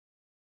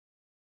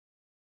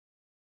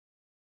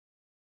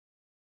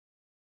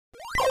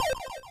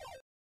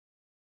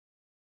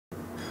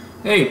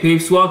Hey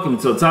peeps, welcome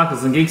to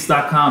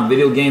OtakusandGeeks.com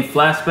video game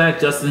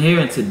flashback. Justin here,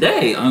 and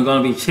today I'm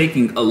going to be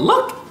taking a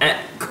look at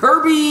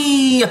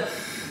Kirby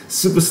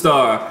Super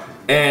Star.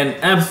 And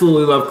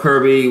absolutely love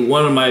Kirby,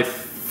 one of my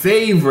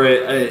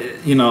favorite,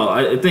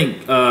 I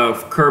think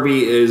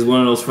Kirby is one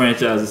of those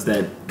franchises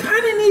that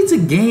kind of needs a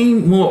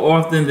game more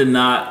often than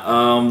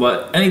not,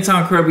 but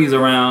anytime Kirby's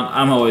around,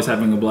 I'm always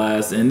having a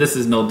blast, and this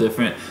is no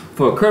different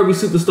for Kirby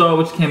Super Star,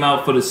 which came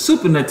out for the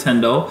Super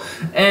Nintendo.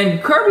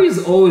 And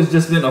Kirby's always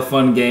just been a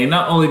fun game,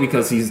 not only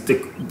because he's the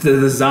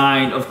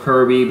design of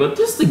Kirby, but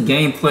just the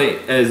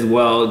gameplay as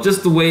well.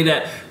 Just the way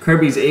that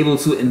Kirby's able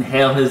to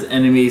inhale his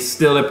enemies,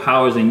 steal their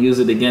powers, and use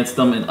it against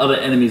them and other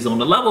enemies on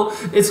the level.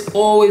 It's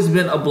always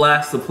been a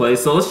blast to play.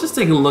 So let's just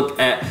take a look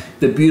at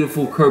the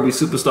beautiful Kirby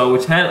Super Star,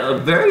 which had a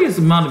various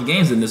amount of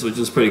games in this, which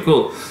is pretty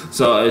cool.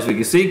 So as we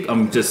can see,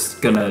 I'm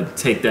just gonna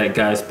take that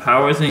guy's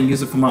powers and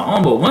use it for my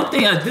own. But one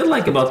thing I did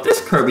like about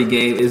this Kirby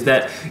game is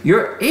that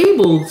you're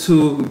able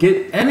to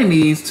get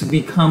enemies to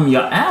become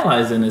your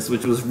allies in this,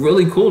 which was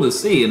really cool to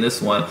see in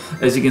this one.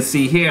 As you can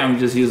see here, I'm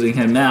just using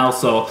him now,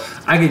 so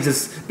I can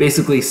just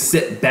basically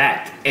sit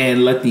back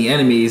and let the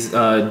enemies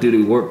do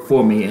the work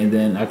for me, and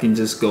then I can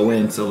just go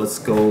in. So let's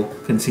go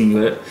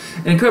continue it.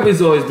 And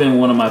Kirby's always been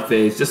one of my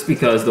faves, just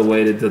because the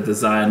way that the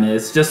design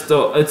is. Just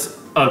it's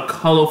a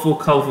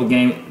colorful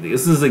game.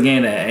 This is a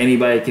game that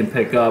anybody can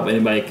pick up,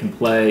 anybody can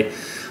play.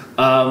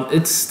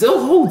 It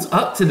still holds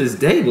up to this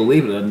day,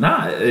 believe it or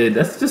not.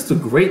 That's just a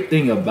great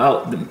thing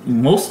about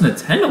most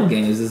Nintendo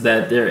games, is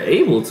that they're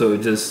able to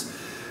just,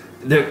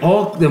 they're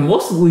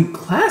mostly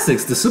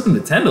classics. The Super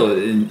Nintendo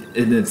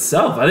in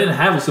itself. I didn't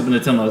have a Super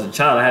Nintendo as a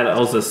child. I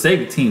was a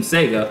Sega, Team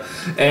Sega,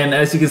 and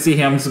as you can see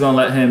here, I'm just gonna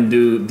let him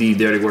do the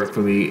dirty work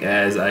for me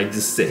as I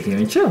just sit here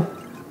and chill.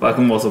 But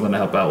I'm also gonna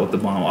help out with the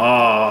bomb.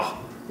 Oh,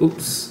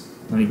 oops.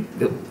 Let me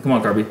go. Come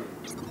on, Kirby.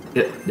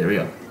 Yep, there we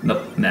go.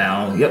 Nope.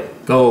 Now,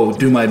 yep. Go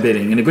do my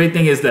bidding. And the great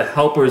thing is the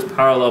helper's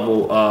power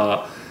level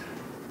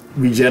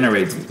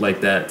regenerates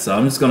like that. So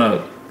I'm just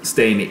gonna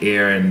stay in the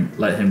air and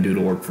let him do the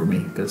work for me,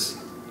 because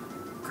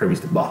Kirby's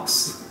the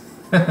boss.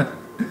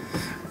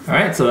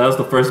 Alright, so that was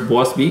the first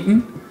boss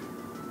beaten.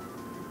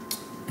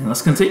 And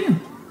let's continue.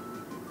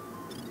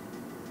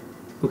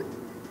 Oop.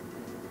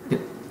 Yeah,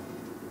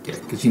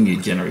 because you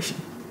need generation.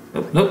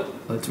 Nope.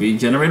 Let's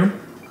regenerate him.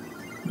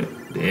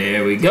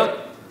 There we go.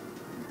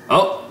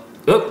 Oh.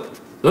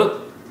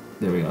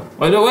 There we go.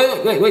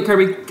 Wait,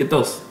 Kirby. Get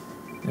those.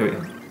 There we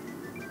go.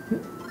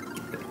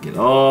 Get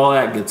all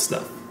that good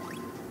stuff.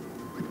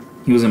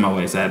 He was in my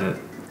way, so I had to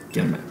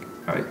get him back.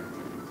 Alright.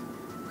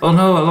 Oh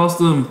no, I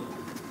lost him.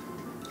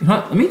 You know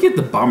what? Let me get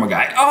the bomber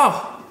guy.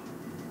 Oh!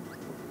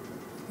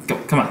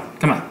 Come on,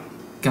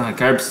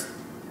 Carbs.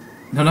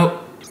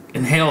 No.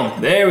 Inhale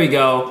him. There we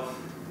go.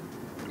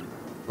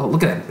 Oh,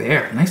 look at that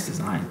bear. Nice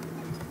design.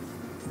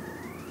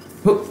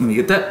 Oh, let me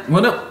get that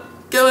one up.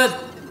 Kill it.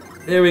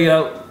 There we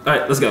go.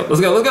 Alright, let's go.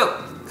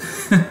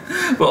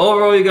 But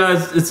overall, you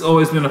guys, it's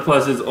always been a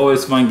pleasure. It's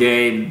always a fun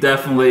game.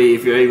 Definitely,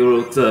 if you're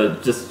able to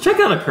just check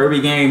out a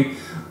Kirby game,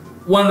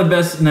 one of the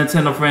best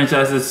Nintendo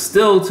franchises.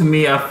 Still, to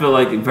me, I feel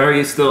like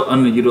still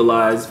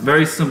underutilized.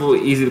 Very simple,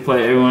 easy to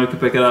play. Everyone can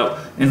pick it up.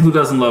 And who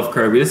doesn't love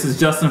Kirby? This is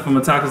Justin from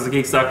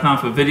OtakusandGeeks.com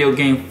for Video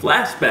Game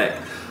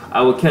Flashback.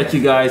 I will catch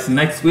you guys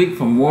next week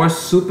for more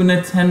Super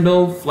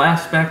Nintendo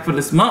Flashback for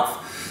this month.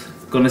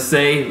 Gonna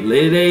say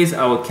later days.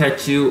 I will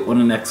catch you on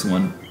the next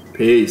one.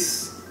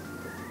 Peace.